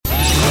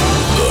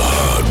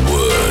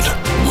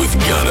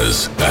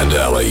Maz and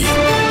Ali.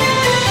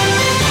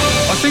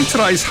 I think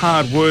today's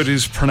hard word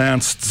is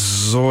pronounced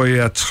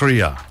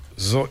zoatria.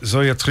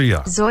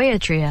 Zoatria.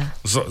 Zoatria.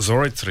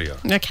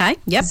 Zoatria. Okay,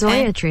 yep.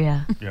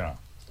 Zoatria. Yeah.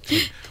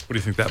 What do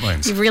you think that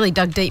means? You've really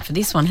dug deep for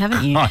this one,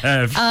 haven't you? I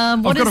have.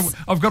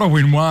 I've got to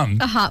win one.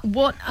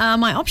 What are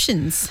my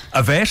options?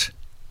 A vet,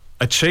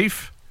 a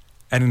chief,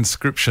 an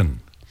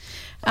inscription.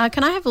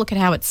 Can I have a look at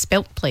how it's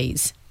spelt,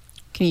 please?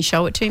 Can you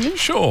show it to me?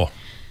 Sure.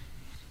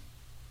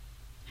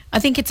 I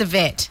think it's a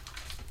vet.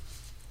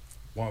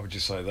 Why would you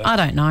say that? I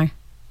don't know.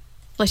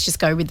 Let's just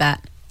go with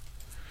that.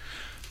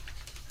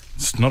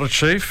 It's not a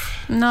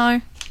chief?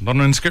 No. Not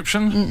an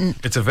inscription?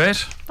 Mm-mm. It's a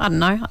vet? I don't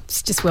know.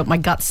 It's just what my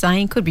gut's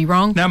saying. Could be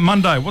wrong. Now,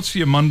 Monday, what's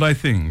your Monday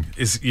thing?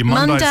 Is your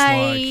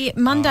Monday's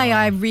Monday,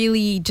 I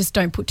really just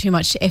don't put too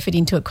much effort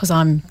into it because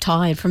I'm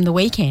tired from the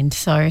weekend.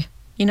 So,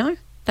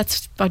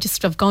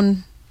 I've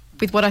gone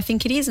with what I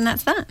think it is, and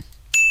that's that.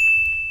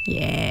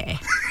 Yeah.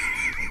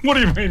 What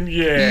do you mean,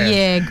 yeah?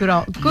 Yeah, good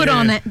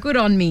on it. Good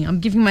on me. I'm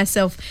giving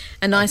myself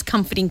a nice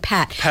comforting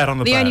pat. Pat on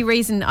the back. The only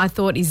reason I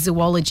thought is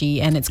zoology,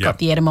 and it's got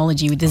the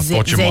etymology with the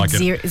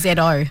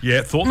Z-O.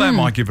 Yeah, thought that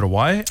might give it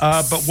away,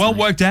 but well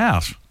worked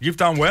out. You've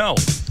done well.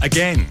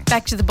 Again.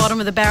 Back to the bottom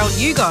of the barrel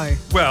you go.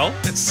 Well,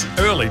 it's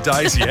early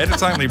days yet.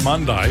 It's only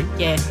Monday.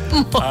 Yeah.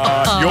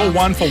 You're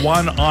 1 for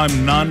 1.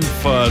 I'm none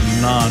for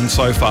none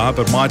so far,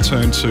 but my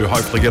turn to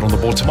hopefully get on the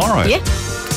board tomorrow. Yeah.